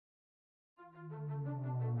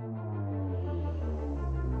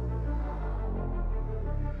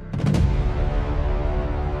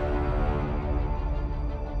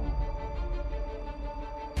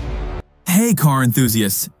Hey car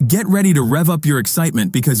enthusiasts, get ready to rev up your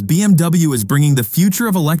excitement because BMW is bringing the future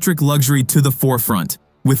of electric luxury to the forefront.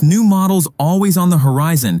 With new models always on the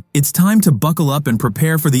horizon, it's time to buckle up and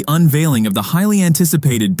prepare for the unveiling of the highly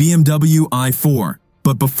anticipated BMW i4.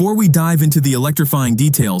 But before we dive into the electrifying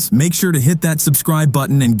details, make sure to hit that subscribe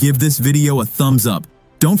button and give this video a thumbs up.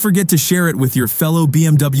 Don't forget to share it with your fellow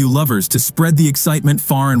BMW lovers to spread the excitement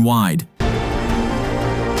far and wide.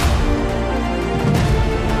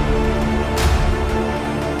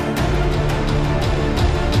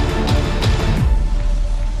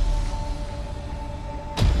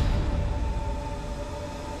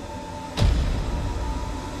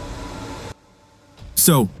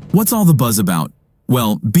 So, what's all the buzz about?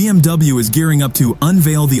 Well, BMW is gearing up to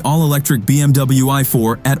unveil the all-electric BMW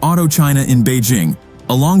i4 at Auto China in Beijing,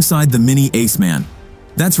 alongside the Mini Aceman.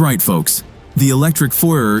 That's right, folks. The electric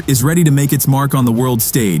four is ready to make its mark on the world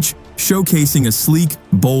stage, showcasing a sleek,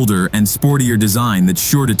 bolder, and sportier design that's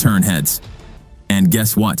sure to turn heads. And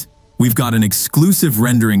guess what? We've got an exclusive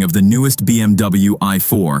rendering of the newest BMW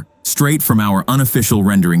i4, straight from our unofficial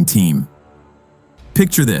rendering team.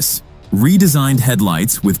 Picture this. Redesigned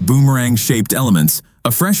headlights with boomerang-shaped elements,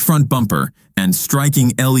 a fresh front bumper, and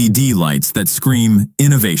striking LED lights that scream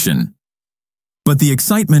innovation. But the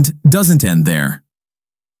excitement doesn't end there.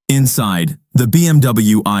 Inside, the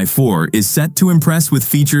BMW i4 is set to impress with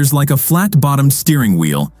features like a flat-bottomed steering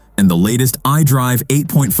wheel and the latest iDrive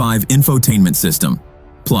 8.5 infotainment system.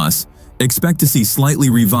 Plus, expect to see slightly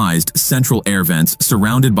revised central air vents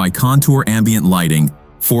surrounded by contour ambient lighting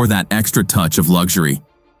for that extra touch of luxury.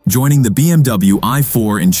 Joining the BMW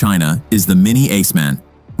i4 in China is the Mini Aceman,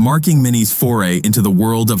 marking Mini's foray into the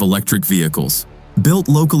world of electric vehicles. Built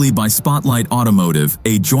locally by Spotlight Automotive,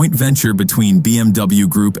 a joint venture between BMW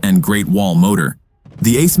Group and Great Wall Motor,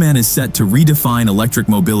 the Aceman is set to redefine electric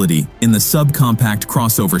mobility in the subcompact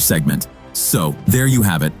crossover segment. So, there you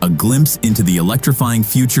have it, a glimpse into the electrifying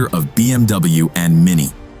future of BMW and Mini.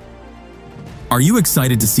 Are you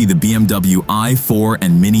excited to see the BMW i4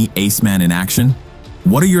 and Mini Aceman in action?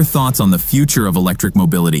 What are your thoughts on the future of electric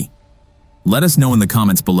mobility? Let us know in the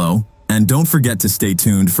comments below, and don't forget to stay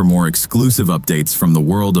tuned for more exclusive updates from the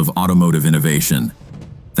world of automotive innovation.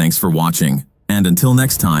 Thanks for watching, and until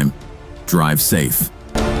next time, drive safe.